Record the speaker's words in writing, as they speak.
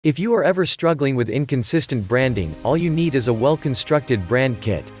If you are ever struggling with inconsistent branding, all you need is a well-constructed brand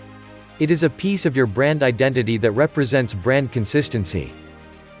kit. It is a piece of your brand identity that represents brand consistency.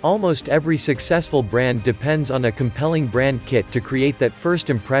 Almost every successful brand depends on a compelling brand kit to create that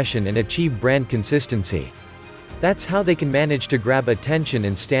first impression and achieve brand consistency. That's how they can manage to grab attention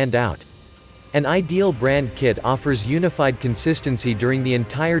and stand out. An ideal brand kit offers unified consistency during the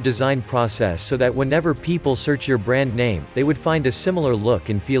entire design process so that whenever people search your brand name, they would find a similar look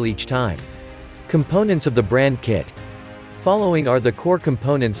and feel each time. Components of the brand kit. Following are the core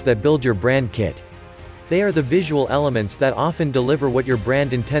components that build your brand kit. They are the visual elements that often deliver what your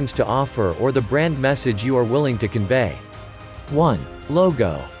brand intends to offer or the brand message you are willing to convey. 1.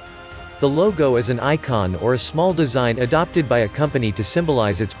 Logo. The logo is an icon or a small design adopted by a company to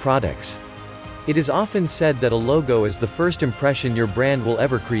symbolize its products. It is often said that a logo is the first impression your brand will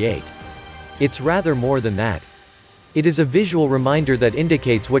ever create. It's rather more than that. It is a visual reminder that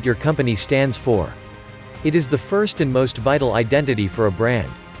indicates what your company stands for. It is the first and most vital identity for a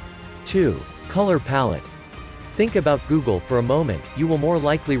brand. 2. Color palette. Think about Google for a moment, you will more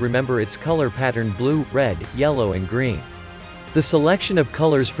likely remember its color pattern: blue, red, yellow and green. The selection of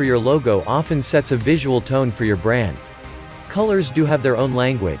colors for your logo often sets a visual tone for your brand. Colors do have their own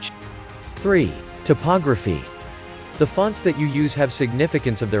language. 3. Typography. The fonts that you use have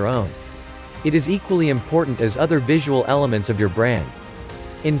significance of their own. It is equally important as other visual elements of your brand.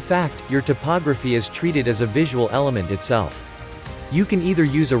 In fact, your typography is treated as a visual element itself. You can either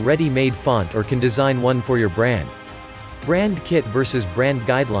use a ready-made font or can design one for your brand. Brand kit versus brand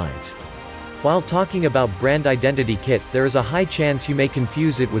guidelines. While talking about brand identity kit, there is a high chance you may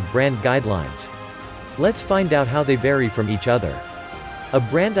confuse it with brand guidelines. Let's find out how they vary from each other. A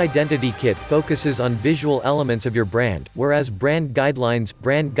brand identity kit focuses on visual elements of your brand, whereas brand guidelines,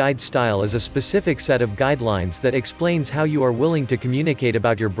 brand guide style is a specific set of guidelines that explains how you are willing to communicate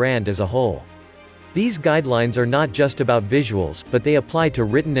about your brand as a whole. These guidelines are not just about visuals, but they apply to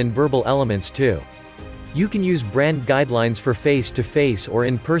written and verbal elements too. You can use brand guidelines for face-to-face or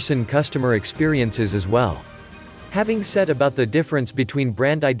in-person customer experiences as well. Having said about the difference between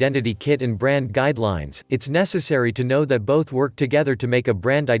brand identity kit and brand guidelines, it's necessary to know that both work together to make a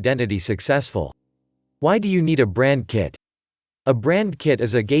brand identity successful. Why do you need a brand kit? A brand kit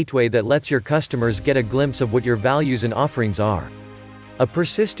is a gateway that lets your customers get a glimpse of what your values and offerings are. A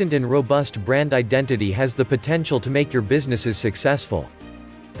persistent and robust brand identity has the potential to make your businesses successful.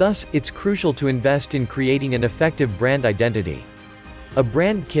 Thus, it's crucial to invest in creating an effective brand identity. A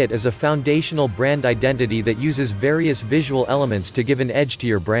brand kit is a foundational brand identity that uses various visual elements to give an edge to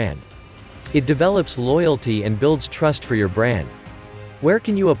your brand. It develops loyalty and builds trust for your brand. Where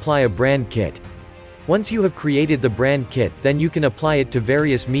can you apply a brand kit? Once you have created the brand kit, then you can apply it to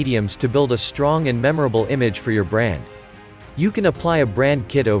various mediums to build a strong and memorable image for your brand. You can apply a brand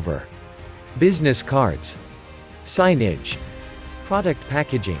kit over business cards, signage, product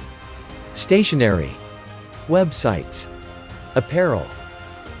packaging, stationery, websites, apparel,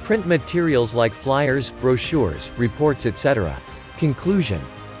 print materials like flyers, brochures, reports, etc. Conclusion.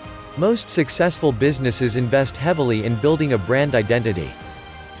 Most successful businesses invest heavily in building a brand identity.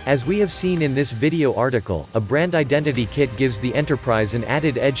 As we have seen in this video article, a brand identity kit gives the enterprise an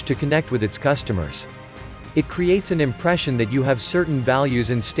added edge to connect with its customers. It creates an impression that you have certain values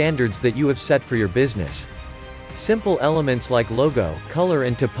and standards that you have set for your business. Simple elements like logo, color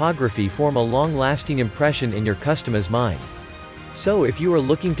and typography form a long-lasting impression in your customer's mind. So if you are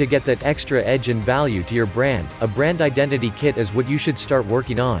looking to get that extra edge and value to your brand, a brand identity kit is what you should start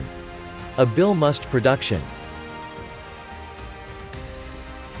working on. A Bill Must production.